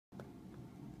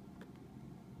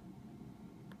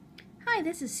Hi,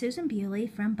 this is Susan Bewley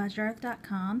from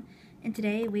BudgetEarth.com, and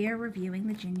today we are reviewing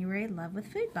the January Love with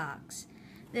Food box.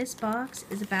 This box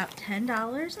is about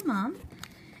 $10 a month,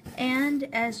 and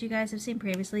as you guys have seen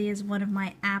previously, is one of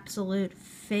my absolute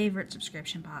favorite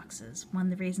subscription boxes. One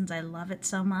of the reasons I love it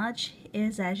so much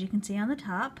is, as you can see on the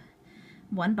top,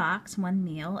 one box, one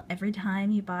meal. Every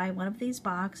time you buy one of these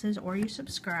boxes or you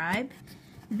subscribe,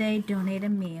 they donate a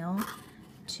meal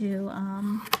to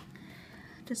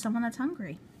someone that's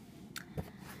hungry.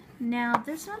 Now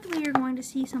this month we are going to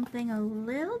see something a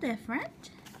little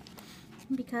different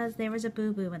because there was a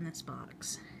boo-boo in this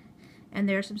box. And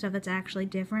there's some stuff that's actually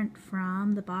different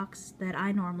from the box that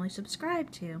I normally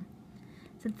subscribe to.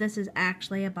 So this is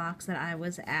actually a box that I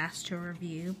was asked to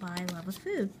review by Love with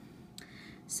Food.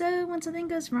 So when something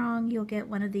goes wrong, you'll get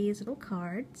one of these little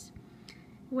cards,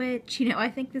 which, you know, I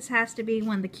think this has to be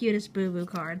one of the cutest boo-boo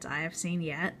cards I have seen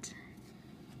yet.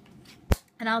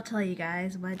 And I'll tell you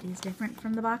guys what is different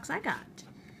from the box I got.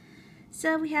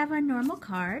 So we have a normal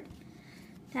card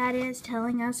that is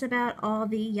telling us about all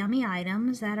the yummy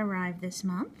items that arrived this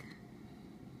month.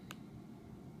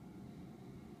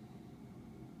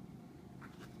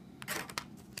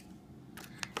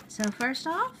 So first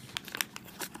off,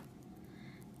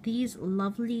 these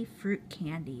lovely fruit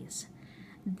candies.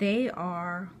 They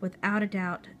are without a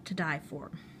doubt to die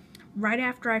for. Right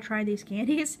after I tried these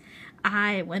candies,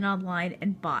 I went online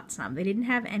and bought some. They didn't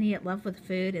have any at Love with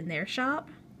Food in their shop,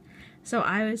 so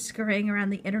I was scurrying around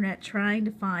the internet trying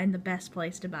to find the best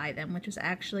place to buy them, which was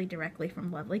actually directly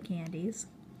from Lovely Candies.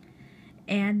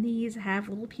 And these have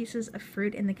little pieces of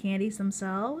fruit in the candies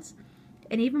themselves,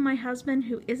 and even my husband,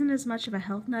 who isn't as much of a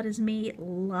health nut as me,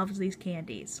 loves these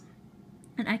candies.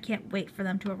 And I can't wait for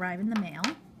them to arrive in the mail.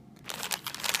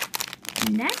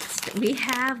 Next, we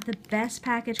have the best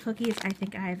packaged cookies I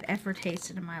think I have ever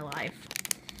tasted in my life.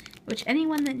 Which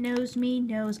anyone that knows me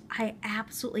knows I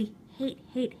absolutely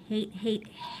hate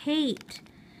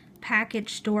packaged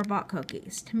store-bought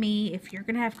cookies. To me, if you're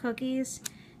going to have cookies,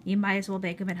 you might as well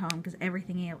bake them at home because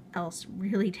everything else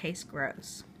really tastes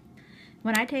gross.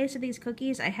 When I tasted these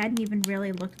cookies, I hadn't even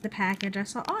really looked at the package. I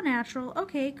saw, all natural,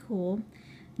 okay, cool.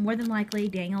 More than likely,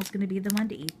 Daniel's going to be the one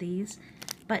to eat these.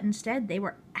 But instead, they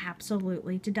were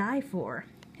absolutely to die for.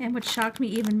 And what shocked me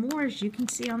even more, as you can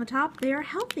see on the top, they are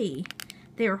healthy.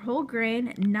 They are whole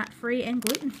grain, nut-free, and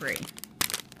gluten-free.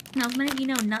 Now, as many of you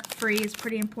know, nut-free is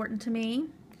pretty important to me,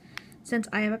 since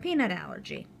I have a peanut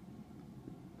allergy.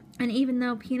 And even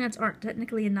though peanuts aren't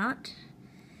technically a nut,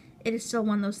 it is still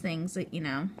one of those things that, you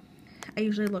know, I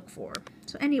usually look for.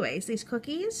 So anyways, these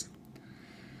cookies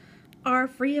are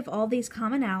free of all these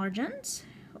common allergens,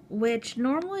 which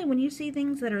normally when you see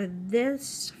things that are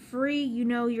this free, you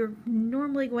know you're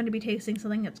normally going to be tasting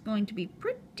something that's going to be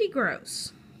pretty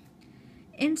gross.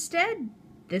 Instead,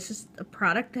 this is a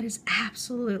product that is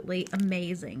absolutely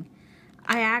amazing.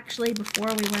 I actually, before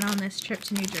we went on this trip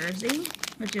to New Jersey,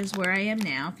 which is where I am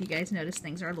now, if you guys notice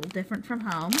things are a little different from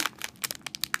home,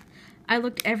 I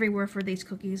looked everywhere for these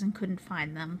cookies and couldn't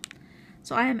find them.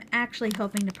 So I am actually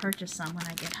hoping to purchase some when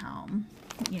I get home,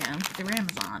 you know, through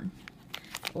Amazon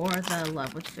or the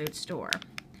Love with Food store.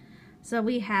 So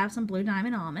we have some Blue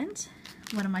Diamond almonds,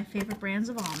 one of my favorite brands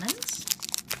of almonds.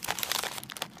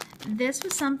 This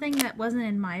was something that wasn't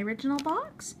in my original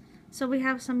box. So we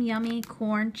have some yummy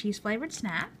corn cheese flavored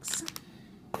snacks,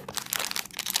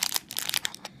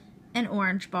 an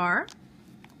orange bar,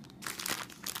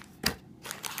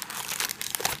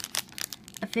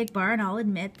 a fig bar, and I'll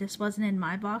admit this wasn't in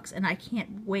my box and I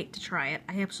can't wait to try it.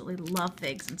 I absolutely love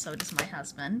figs and so does my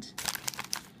husband.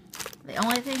 The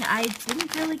only thing I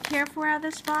didn't really care for out of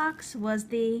this box was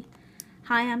the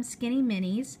Hi, I'm Skinny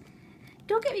Minis.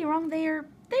 Don't get me wrong, they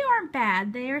aren't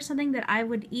bad. They are something that I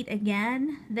would eat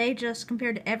again. They just,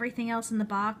 compared to everything else in the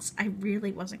box, I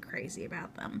really wasn't crazy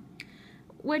about them.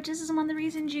 Which is one of the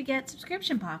reasons you get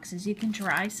subscription boxes. You can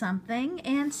try something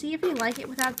and see if you like it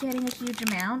without getting a huge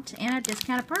amount and a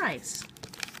discounted price.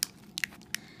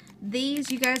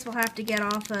 These you guys will have to get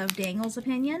off of Daniel's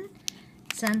opinion.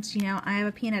 Since, you know, I have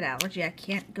a peanut allergy, I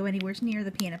can't go anywhere near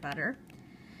the peanut butter.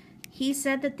 He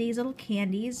said that these little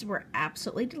candies were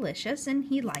absolutely delicious and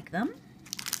he liked them.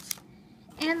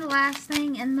 And the last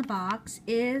thing in the box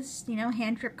is, you know,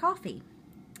 hand-drip coffee.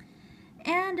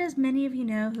 And as many of you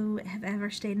know who have ever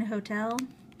stayed in a hotel,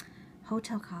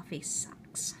 hotel coffee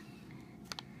sucks.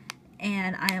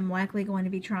 And I am likely going to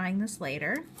be trying this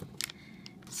later.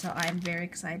 So I'm very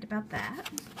excited about that.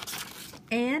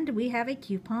 And we have a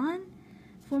coupon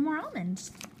for more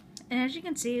almonds. And as you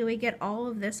can see, we get all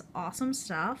of this awesome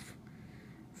stuff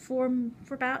for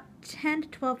about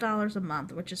 $10 to $12 a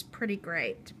month, which is pretty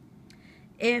great.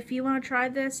 If you want to try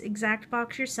this exact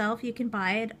box yourself, you can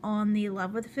buy it on the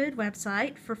Love with Food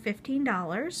website for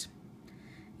 $15.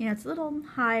 You know, it's a little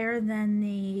higher than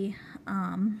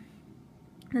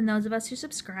than those of us who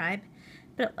subscribe,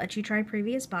 but it lets you try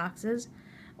previous boxes.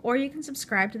 Or you can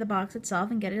subscribe to the box itself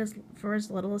and get it for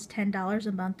as little as $10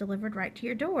 a month delivered right to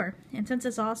your door. And since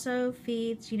this also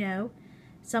feeds, you know,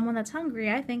 someone that's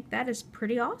hungry, I think that is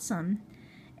pretty awesome.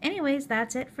 Anyways,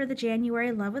 that's it for the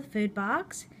January Love with Food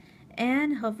box.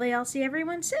 And hopefully I'll see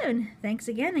everyone soon. Thanks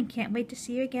again, and can't wait to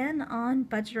see you again on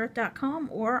BudgetEarth.com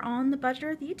or on the Budget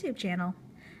Earth YouTube channel.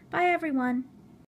 Bye everyone.